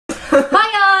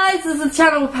Hi guys, this is the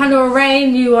channel Pandora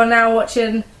Rain. You are now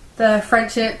watching the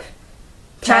friendship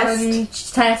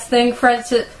challenge test thing,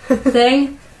 friendship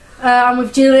thing. I'm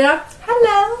with Julia.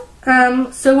 Hello.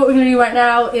 So what we're going to do right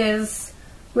now is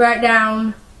write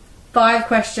down 5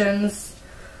 questions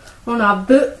on our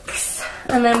books,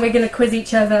 and then we're going to quiz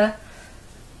each other,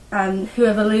 and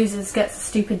whoever loses gets a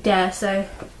stupid dare. So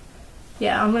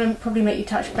yeah, I'm going to probably make you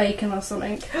touch bacon or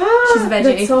something. She's a veggie.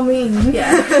 That's so mean.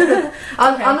 Yeah.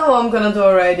 I know what I'm gonna do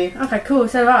already. Okay, cool,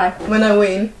 so do I. When I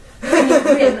win.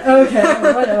 Okay,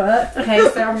 well, whatever. Okay,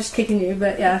 so I'm just kicking you,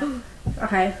 but yeah.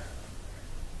 Okay.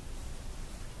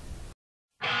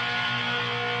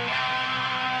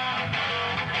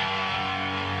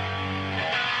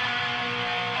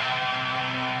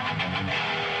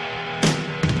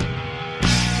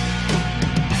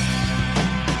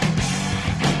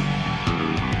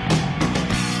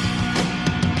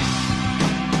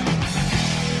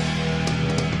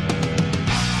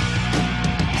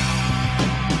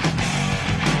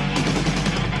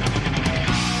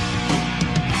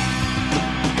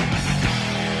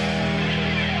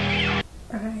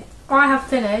 I have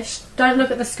finished. Don't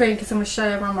look at the screen because I'm going to show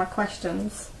everyone my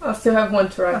questions. I still have one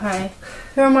to write. Okay.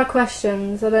 Here are my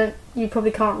questions. You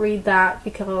probably can't read that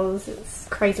because it's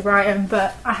crazy writing,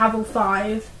 but I have all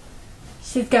 5.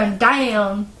 She's going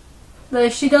down. No,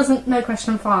 she doesn't know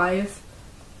question 5.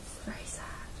 It's very sad.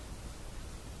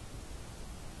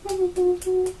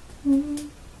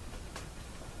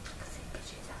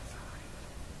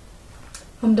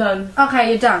 I'm done. Okay,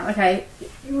 you're done. Okay.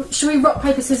 Should we rock,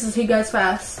 paper, scissors? Who goes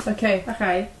first? Okay.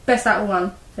 Okay. Best out of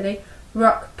 1. Ready?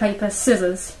 Rock, paper,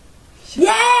 scissors.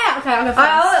 Yeah! Okay, I'll go first.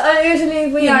 I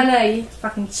usually win. Yeah, I know, you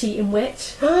fucking cheating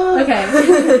witch.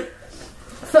 Okay.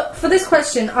 For this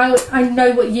question, I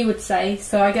know what you would say,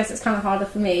 so I guess it's kind of harder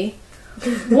for me.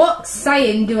 What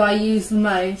saying do I use the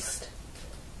most?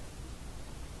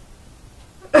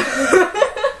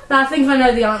 I think I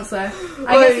know the answer.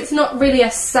 I guess it's not really a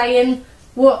saying.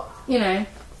 What, you know?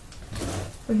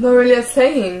 It's not really a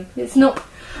saying. It's not.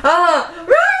 Ah!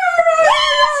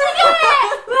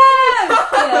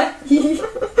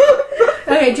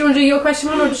 Okay, do you want to do your question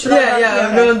one or should I? Yeah,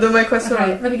 I'm gonna do my question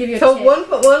okay, one. let me give you a so tip. one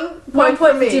point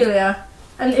for me. Julia.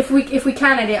 And if we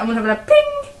can edit, I'm gonna have a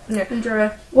ping and draw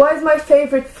a. What is my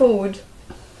favorite food?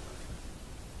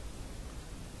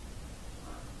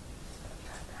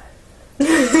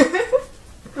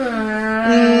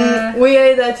 We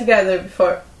ate that together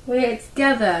before. We ate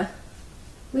together.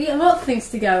 We eat a lot of things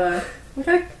together. What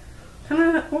kind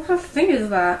of thing is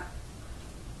that?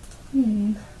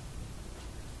 I'm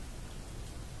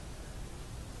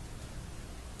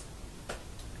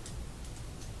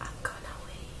gonna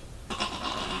win.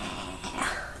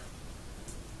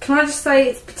 Can I just say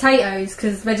it's potatoes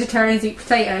because vegetarians eat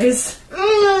potatoes?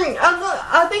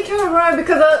 I think you're right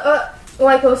because I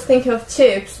was thinking of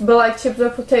chips, but like chips are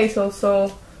potatoes,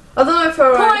 so I don't know if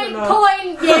you're right or not.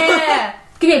 Point, yeah!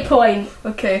 Give me a point.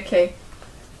 Okay.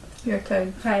 Your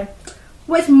turn. Okay.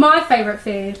 What's my favourite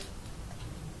food?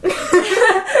 We've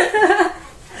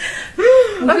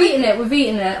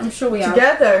eaten it, I'm sure we have.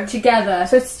 Together.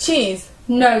 So it's cheese?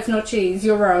 No, it's not cheese,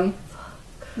 you're wrong.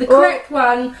 The correct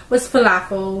one was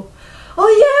falafel. Oh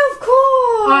yeah, of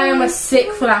course! I am a sick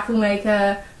falafel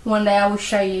maker. One day I will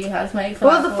show you how to make falafel.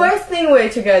 Well, the first thing we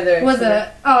ate together. Was it?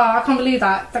 Oh, I can't believe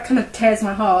that. That kind of tears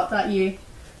my heart that you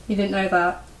didn't know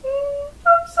that.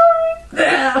 I'm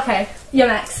sorry. Okay, you're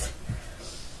next.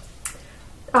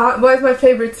 What is my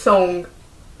favourite song?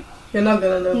 You're not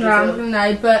gonna know this. No, I'm gonna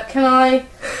know, but can I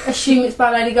assume it's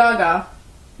by Lady Gaga?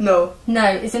 No. No,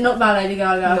 is it not by Lady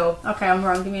Gaga? No. Okay, I'm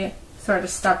wrong. Give me a... Sorry, I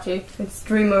just stabbed you. It's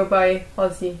Dreamer by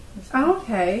Ozzy. Oh,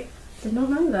 okay. Did not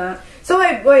know that. So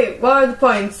wait, what are the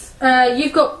points?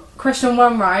 You've got question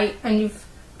 1 right, and you've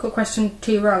got question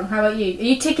 2 wrong. How about you? Are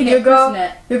you ticking it, isn't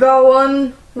it? You got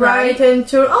 1 right and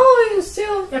 2... Oh, you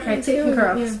still... Okay, tick and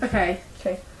cross. Yeah. Okay.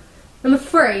 Okay. Number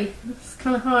 3. It's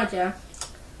kind of hard, yeah.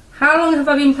 How long have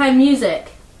I been playing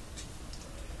music?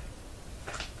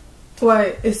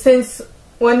 Wait, since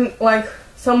when, like,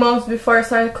 some months before I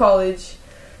started college.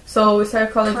 So we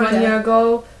started college 1 year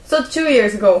ago. So 2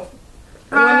 years ago.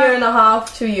 1 year and a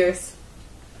half, 2 years.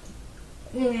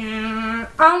 Yeah,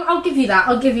 I'll give you that.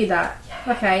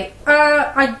 Yeah. Okay.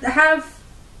 I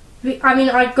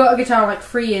got a guitar like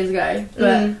 3 years ago,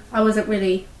 but I wasn't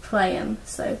really playing,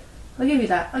 so I'll give you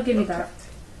that.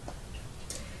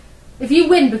 If you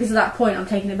win because of that point, I'm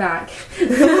taking it back.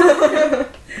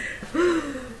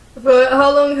 But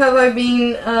how long have I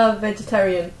been a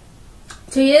vegetarian?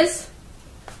 2 years?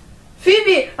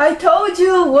 Phoebe, I told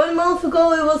you 1 month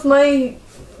ago it was my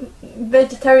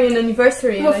vegetarian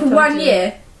anniversary. What, for 1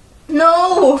 year?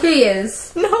 No! 2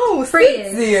 years. No, 3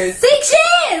 6 years. 6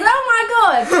 years! Oh my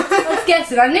god! I was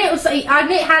guessing. I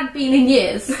knew it had been in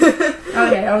years.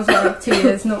 Okay, I was right. 2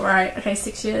 years, not right. Okay,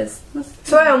 6 years.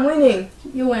 Sorry, I'm winning.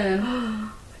 You're winning.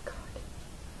 Oh my god.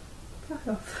 Fuck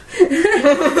off.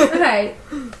 Okay.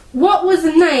 What was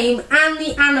the name and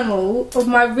the animal of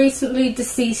my recently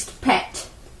deceased pet?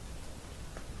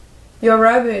 Your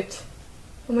rabbit.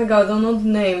 Oh my god, I don't know the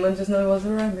name, I just know it was a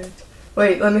rabbit.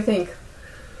 Wait, let me think.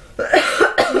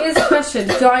 Here's the question.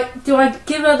 Do I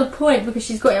give her the point because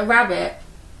she's got a rabbit?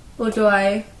 Or do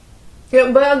I...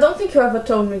 Yeah, but I don't think you ever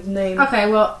told me the name. Okay,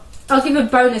 well, I'll give you a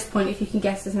bonus point if you can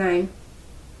guess his name.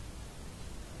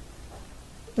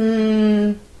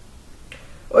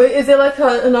 Is it like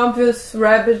an obvious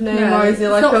rabbit name, No, or is it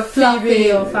like it's not a Fluffy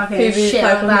Phoebe or fucking Phoebe shit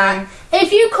type like of that. name?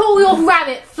 If you call your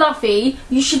rabbit Fluffy,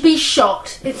 you should be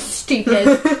shocked. It's stupid.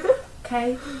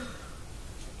 Okay?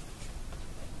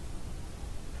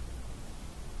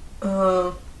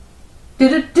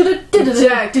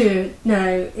 Jack.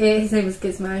 No, his name was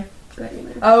Gizmo. But, you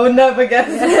know. I would never guess.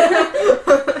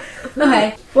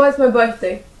 Okay. What's my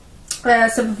birthday?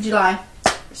 7th of July.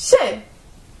 Shit!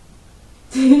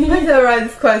 Why did I write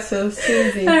this question? It's too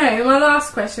easy. Alright, my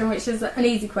last question, which is an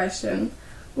easy question.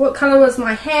 What colour was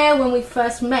my hair when we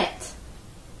first met?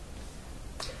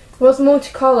 It was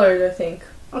multicolored, I think.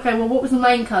 Okay, well, what was the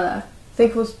main colour? I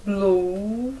think it was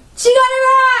blue. She got it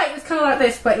right! It was kind of like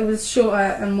this, but it was shorter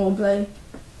and more blue.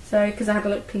 So, because I had a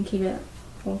little pinky bit,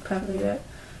 or purpley bit.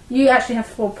 You actually have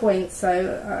 4 points,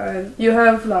 so you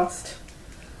have lost.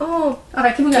 Oh,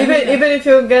 okay, keep on going. Even if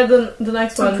you get the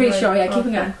next one. I'm pretty like, sure. Yeah, keep on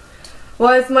okay. going.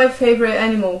 What is my favorite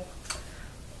animal?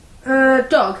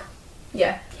 Dog.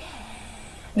 Yeah.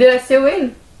 Did I still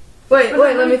win? Wait,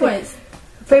 let me think.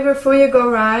 Favorite food you go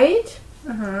right?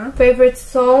 Favorite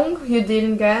song you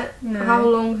didn't get? No. How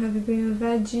long have you been a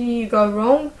veggie? You got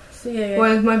wrong. So, yeah.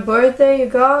 When is my birthday? You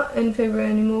got, and favorite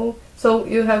animal. So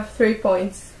you have 3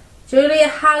 points. Julia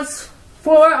has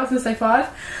 4. I was gonna say 5.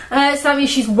 So that means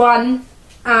she's won.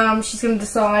 She's gonna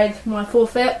decide my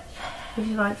forfeit. Would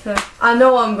you like to? I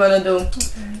know what I'm gonna do.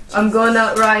 Okay, I'm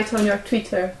gonna write on your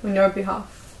Twitter on your behalf.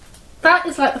 That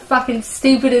is like the fucking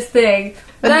stupidest thing.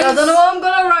 I don't know what I'm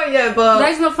gonna write yet, but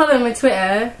those not following my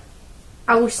Twitter,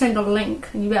 I will send a link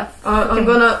and you better I'm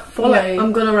gonna follow. Yeah,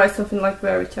 I'm gonna write something like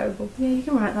very terrible. Yeah, you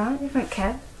can write that. You don't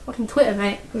care. Fucking Twitter,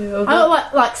 mate. Yeah, I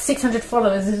got like 600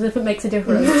 followers as if it makes a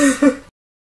difference.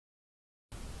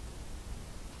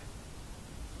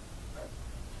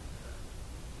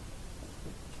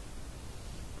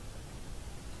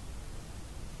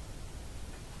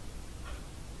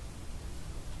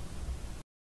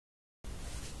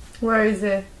 Where is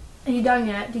it? Are you done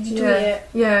yet? Did you do Yeah. it?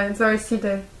 Yeah, it's already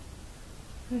seated.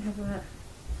 Let me have a look.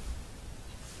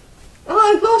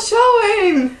 Oh, it's not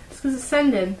showing! It's because it's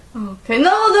sending. Oh, okay, no,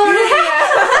 don't do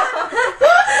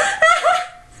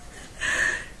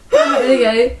There you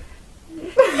go.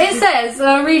 It says,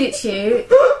 I'll read it to you.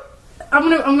 I'm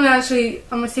gonna see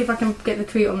if I can get the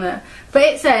tweet on there. But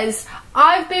it says,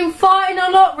 I've been fighting a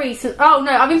lot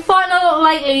I've been fighting a lot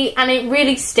lately and it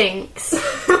really stinks.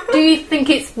 Do you think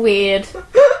it's weird?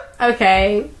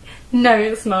 Okay. No,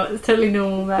 it's not. It's totally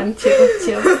normal, man.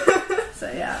 Chill. So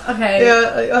yeah, okay.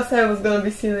 Yeah, I said it was gonna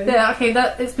be silly. Yeah, okay,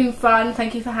 it's been fun.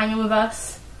 Thank you for hanging with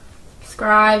us.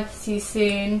 Subscribe. See you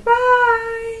soon.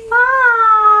 Bye! Bye!